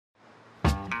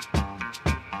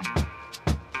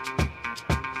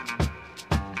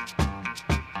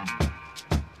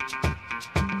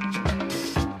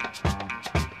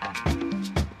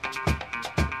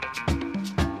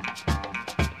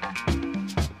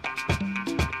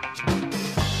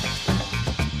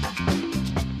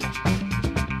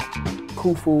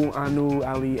Kufu Anu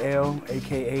Ali El,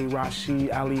 aka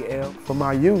Rashid Ali El. For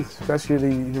my youth, especially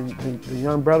the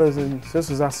young brothers and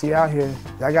sisters I see out here,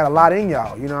 I got a lot in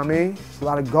y'all, you know what I mean? It's a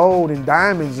lot of gold and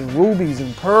diamonds and rubies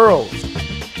and pearls.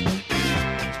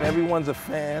 Everyone's a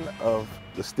fan of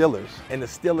the Steelers, and the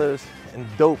Steelers and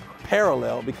dope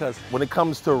parallel, because when it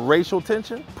comes to racial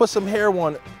tension, put some hair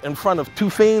one in front of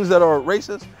two fiends that are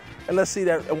racist, and let's see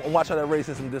that, and watch how that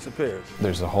racism disappears.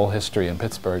 There's a whole history in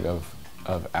Pittsburgh of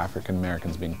African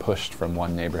Americans being pushed from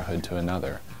one neighborhood to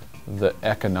another. The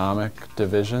economic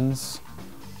divisions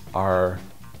are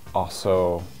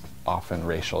also often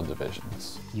racial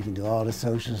divisions. You can do all the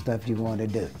social stuff you want to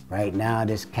do. Right now,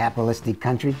 this capitalistic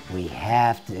country, we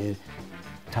have to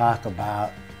talk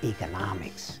about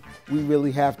economics. We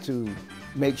really have to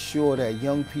make sure that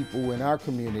young people in our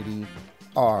community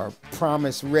are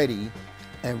promise ready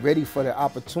and ready for the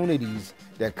opportunities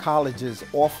that colleges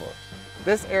offer.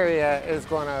 This area is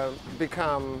going to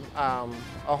become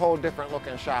a whole different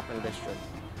looking shopping district.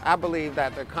 I believe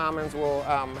that the Commons will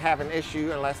have an issue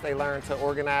unless they learn to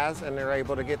organize and they're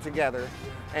able to get together,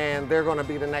 and they're going to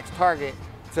be the next target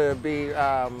to be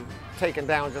taken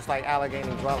down just like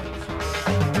Allegheny dwellings.